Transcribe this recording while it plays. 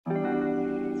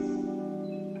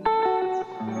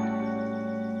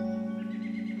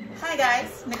Hi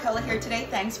guys, Nicola here today.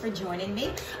 Thanks for joining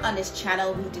me. On this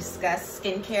channel we discuss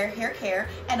skincare, hair care,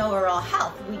 and overall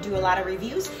health. We do a lot of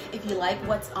reviews. If you like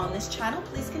what's on this channel,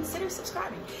 please consider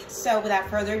subscribing. So without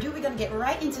further ado, we're going to get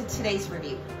right into today's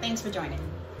review. Thanks for joining.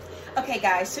 Okay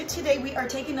guys, so today we are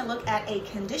taking a look at a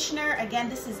conditioner. Again,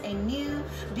 this is a new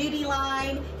beauty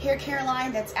line, hair care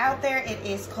line that's out there. It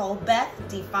is called Beth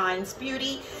Defines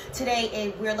Beauty.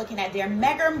 Today we're looking at their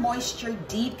Mega Moisture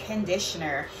Deep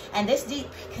Conditioner. And this deep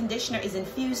conditioner is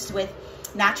infused with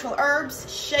natural herbs,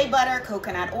 shea butter,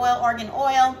 coconut oil, argan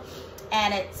oil,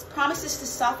 and it promises to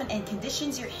soften and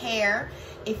conditions your hair.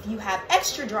 If you have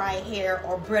extra dry hair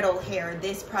or brittle hair,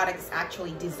 this product is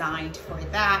actually designed for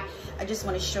that. I just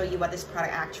want to show you what this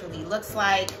product actually looks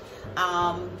like.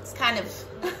 It's kind of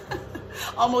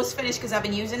almost finished because I've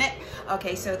been using it.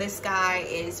 Okay, so this guy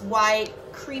is white,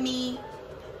 creamy,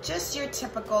 just your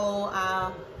typical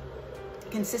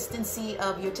consistency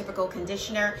of your typical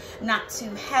conditioner. Not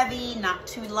too heavy, not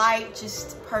too light,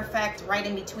 just perfect, right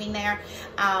in between there.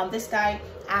 This guy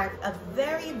has a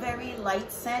very, very light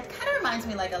scent. Kind of reminds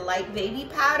me like a light baby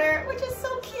powder, which is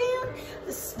so cute.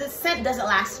 The scent doesn't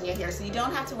last in your hair, so you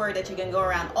don't have to worry that you're gonna go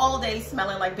around all day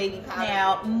smelling like baby powder.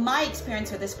 Now, my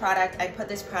experience with this product, I put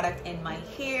this product in my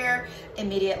hair.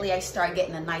 Immediately, I start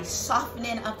getting a nice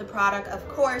softening of the product. Of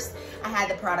course, I had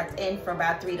the product in for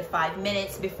about 3 to 5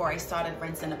 minutes before I started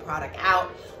rinsing the product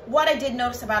out. What I did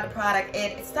notice about the product,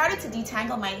 it started to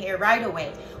detangle my hair right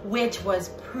away, which was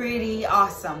pretty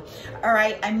awesome. All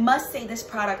right, I must say this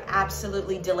product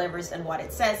absolutely delivers in what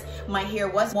it says. My hair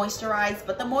was moisturized,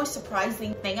 but the most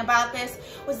surprising thing about this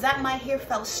was that my hair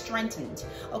felt strengthened,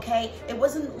 okay? It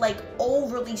wasn't like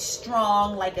overly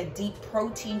strong, like a deep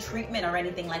protein treatment or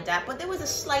anything like that, but there was a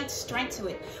slight strength to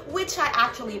it, which I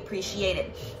actually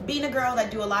appreciated. Being a girl that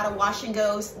do a lot of wash and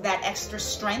goes, that extra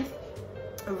strength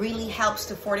really helps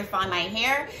to fortify my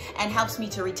hair and helps me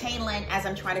to retain length as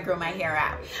I'm trying to grow my hair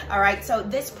out. All right, so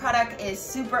this product is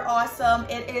super awesome.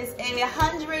 It is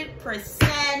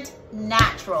 100%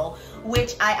 natural,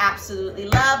 which I absolutely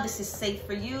love. This is safe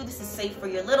for you. This is safe for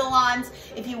your little ones.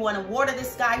 If you want to water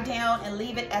this guy down and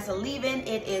leave it as a leave-in,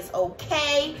 it is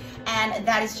okay. And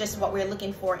that is just what we're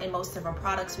looking for in most of our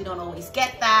products. We don't always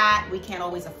get that. We can't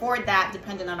always afford that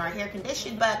depending on our hair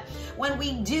condition. But when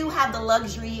we do have the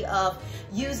luxury of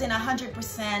using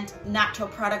 100% natural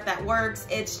product that works,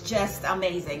 it's just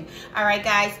amazing. All right,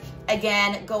 guys.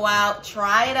 Again, go out,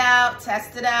 try it out,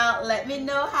 test it out. Let me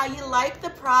know how you like the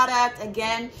product.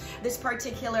 Again, this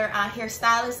particular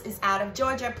hairstylist is out of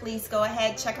Georgia. Please go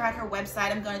ahead, check out her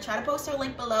website. I'm going to try to post her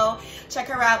link below. Check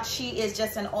her out. She is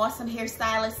just an awesome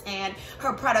hairstylist, and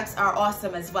her products are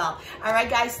awesome as well. All right,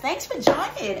 guys, thanks for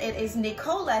joining. It is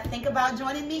Nicola. Think about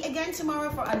joining me again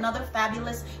tomorrow for another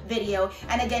fabulous video.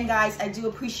 And again, guys, I do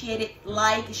appreciate it.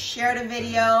 Like, share the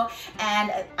video,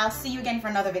 and I'll see you again for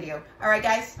another video. All right,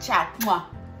 guys, ciao.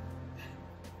 Mwah.